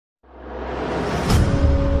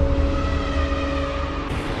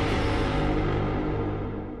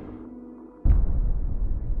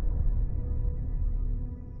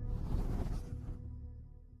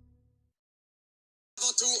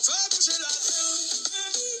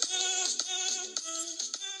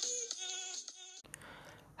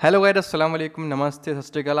Hello guys, अस्सलाम वालेकुम, नमस्ते, सत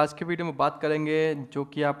श्री अकाल। आज की वीडियो में बात करेंगे जो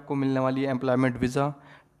कि आपको मिलने वाली है employment visa,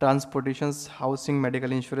 ट्रांसपोर्टेशंस, housing,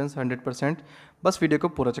 medical insurance 100%। बस वीडियो को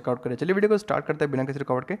पूरा चेकआउट करें। चलिए वीडियो को स्टार्ट करते हैं बिना किसी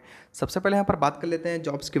रुकावट के। सबसे पहले यहाँ पर बात कर लेते हैं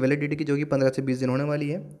जॉब्स की वैलिडिटी की, जो कि 15 से 20 दिन होने वाली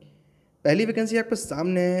है। पहली वैकेंसी आपके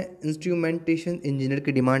सामने है, इंस्ट्रूमेंटेशन इंजीनियर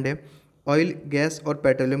की डिमांड है। ऑयल, गैस और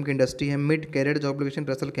पेट्रोलियम की इंडस्ट्री है। Mid career job location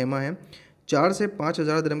Russell खेमा है। 4 से 5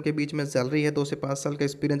 हज़ार दिरहम के बीच में सैलरी है। 2 से 5 साल का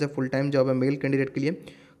एक्सपीरियंस है। फुल टाइम जॉब है मेल कैंडिडेट के लिए।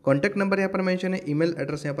 कॉन्टैक्ट नंबर यहाँ पर मेंशन है, ईमेल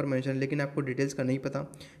एड्रेस यहाँ पर मेंशन है, लेकिन आपको डिटेल्स का नहीं पता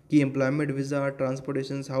कि employment visa,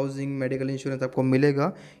 transportation, housing, medical insurance आपको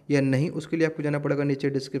मिलेगा या नहीं। उसके लिए आपको जाना पड़ेगा नीचे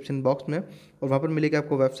डिस्क्रिप्शन बॉक्स में, और वहाँ पर मिलेगा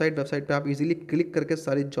आपको वेबसाइट पे आप इजीली क्लिक करके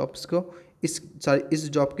सारी जॉब्स को इस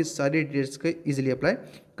जॉब की सारी डिटेल्स को ईजिली अप्लाई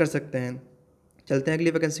कर सकते हैं। चलते हैं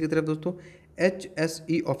अगली वैकेंसी की तरफ दोस्तों।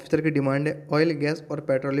 HSE ऑफिसर की डिमांड है। ऑयल, गैस और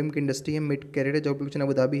पेट्रोलियम की इंडस्ट्री है। Mid career job location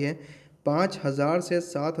Abu Dhabi है। 5,000 से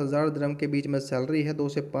 7,000 दिरहम के बीच में सैलरी है। 2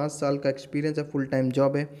 से 5 साल का एक्सपीरियंस है। फुल टाइम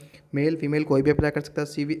जॉब है। मेल फीमेल कोई भी अप्लाई कर सकता है।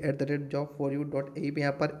 CV@jobforyou.in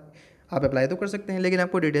यहाँ पर आप अप्लाई तो कर सकते हैं, लेकिन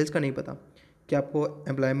आपको डिटेल्स का नहीं पता कि आपको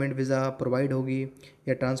एम्प्लॉयमेंट वीज़ा प्रोवाइड होगी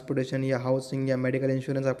या ट्रांसपोर्टेशन या हाउसिंग या मेडिकल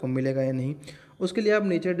इंश्योरेंस आपको मिलेगा या नहीं। उसके लिए आप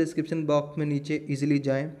नीचे डिस्क्रिप्शन बॉक्स में नीचे ईजिली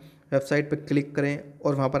जाएँ, वेबसाइट पर क्लिक करें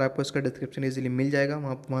और वहाँ पर आपको इसका डिस्क्रिप्शन इजीली मिल जाएगा।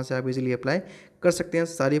 वहाँ से आप इजीली अप्लाई कर सकते हैं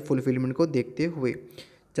सारी फुलफिलमेंट को देखते हुए।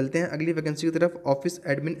 चलते हैं अगली वैकेंसी की तरफ। ऑफिस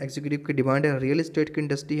एडमिन एग्जीक्यूटिव की डिमांड है। रियल एस्टेट की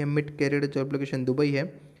इंडस्ट्री है। Mid career job location Dubai है।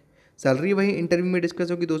 सैलरी वही इंटरव्यू में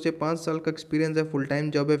डिस्कस होगी। 2 से 5 साल का एक्सपीरियंस है। फुल टाइम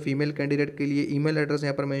जॉब है फीमेल कैंडिडेट के लिए। ईमेल एड्रेस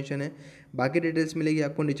यहाँ पर मेंशन है। बाकी डिटेल्स मिलेगी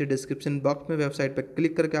आपको नीचे डिस्क्रिप्शन बॉक्स में। वेबसाइट पर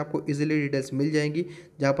क्लिक करके आपको इजीली डिटेल्स मिल जाएंगी,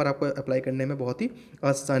 जहाँ पर आपको अप्लाई करने में बहुत ही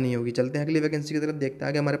आसानी होगी। चलते हैं अगली वैकेंसी की तरफ, देखते हैं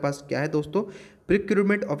आगे हमारे पास क्या है दोस्तों।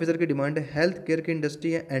 प्रिक्रूटमेंट ऑफिसर की डिमांड है। हेल्थ केयर की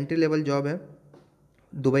इंडस्ट्री है। एंट्री लेवल जॉब है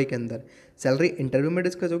दुबई के अंदर। सैलरी इंटरव्यू में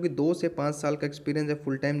डिस्कस होगी। 2 से 5 साल का एक्सपीरियंस है।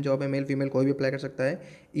 फुल टाइम जॉब है। मेल फीमेल कोई भी अप्लाई कर सकता है।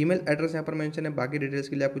 ईमेल एड्रेस यहाँ पर मेंशन है। बाकी डिटेल्स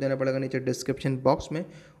के लिए आपको जाना पड़ेगा नीचे डिस्क्रिप्शन बॉक्स में,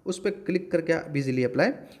 उस पर क्लिक करके आप इजीली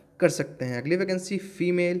अप्लाई कर सकते हैं। अगली vacancy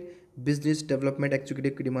female business development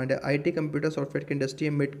executive की डिमांड है। IT कंप्यूटर सॉफ्टवेयर की इंडस्ट्री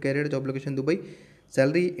है। Mid career job location Dubai.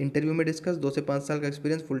 Salary interview में डिस्कस। 2 से 5 साल का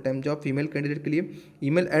experience. Full time job female candidate के लिए।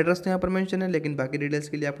 ईमेल एड्रेस तो यहाँ पर मेंशन है, लेकिन बाकी डिटेल्स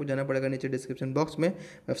के लिए आपको जाना पड़ेगा नीचे डिस्क्रिप्शन बॉक्स में।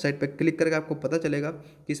 वेबसाइट पर क्लिक करके आपको पता चलेगा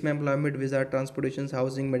कि इसमें employment visa, transportation,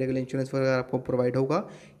 housing, medical insurance वगैरह आपको प्रोवाइड होगा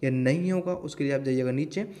या नहीं होगा। उसके लिए आप जाइएगा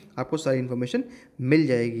नीचे, आपको सारी इन्फॉर्मेशन मिल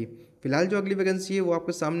जाएगी। फिलहाल जो अगली वैकेंसी है वो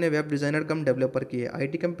आपके सामने वेब डिजाइनर कम डेवलपर की है।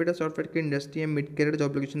 IT कंप्यूटर सॉफ्टवेयर की इंडस्ट्री है। Mid career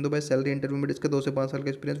job location Dubai. Salary interview में डिस्कस। 2 से 5 साल का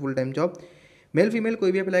experience. Full time job. Male female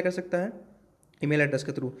कोई भी अप्लाई कर सकता है ईमेल एड्रेस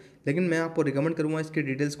के थ्रू, लेकिन मैं आपको रिकमेंड करूँगा इसकी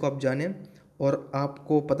डिटेल्स को आप जानें और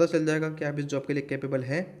आपको पता चल जाएगा कि आप इस जॉब के लिए कैपेबल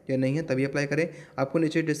है या नहीं है, तभी अप्लाई करें। आपको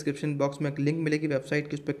नीचे डिस्क्रिप्शन बॉक्स में एक लिंक मिलेगी वेबसाइट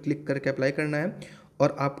की, उस पर क्लिक करके अप्लाई करना है,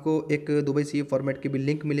 और आपको एक दुबई CE फॉर्मेट की भी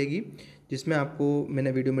लिंक मिलेगी, जिसमें आपको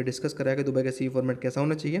मैंने वीडियो में डिस्कस कराया कि दुबई का CE फॉर्मेट कैसा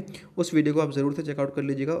होना चाहिए। उस वीडियो को आप ज़रूर से चेकआउट कर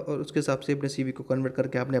लीजिएगा और उसके हिसाब से अपने CV को कन्वर्ट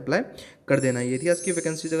करके आपने अप्लाई कर देना है। ये थी आज की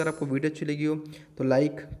वैकेंसीज। अगर आपको वीडियो अच्छी लगी हो तो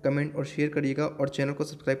लाइक, कमेंट और शेयर करिएगा, और चैनल को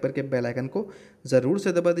सब्सक्राइब करके बेल आइकन को ज़रूर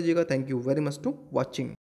से दबा दीजिएगा। Thank you very much to watching.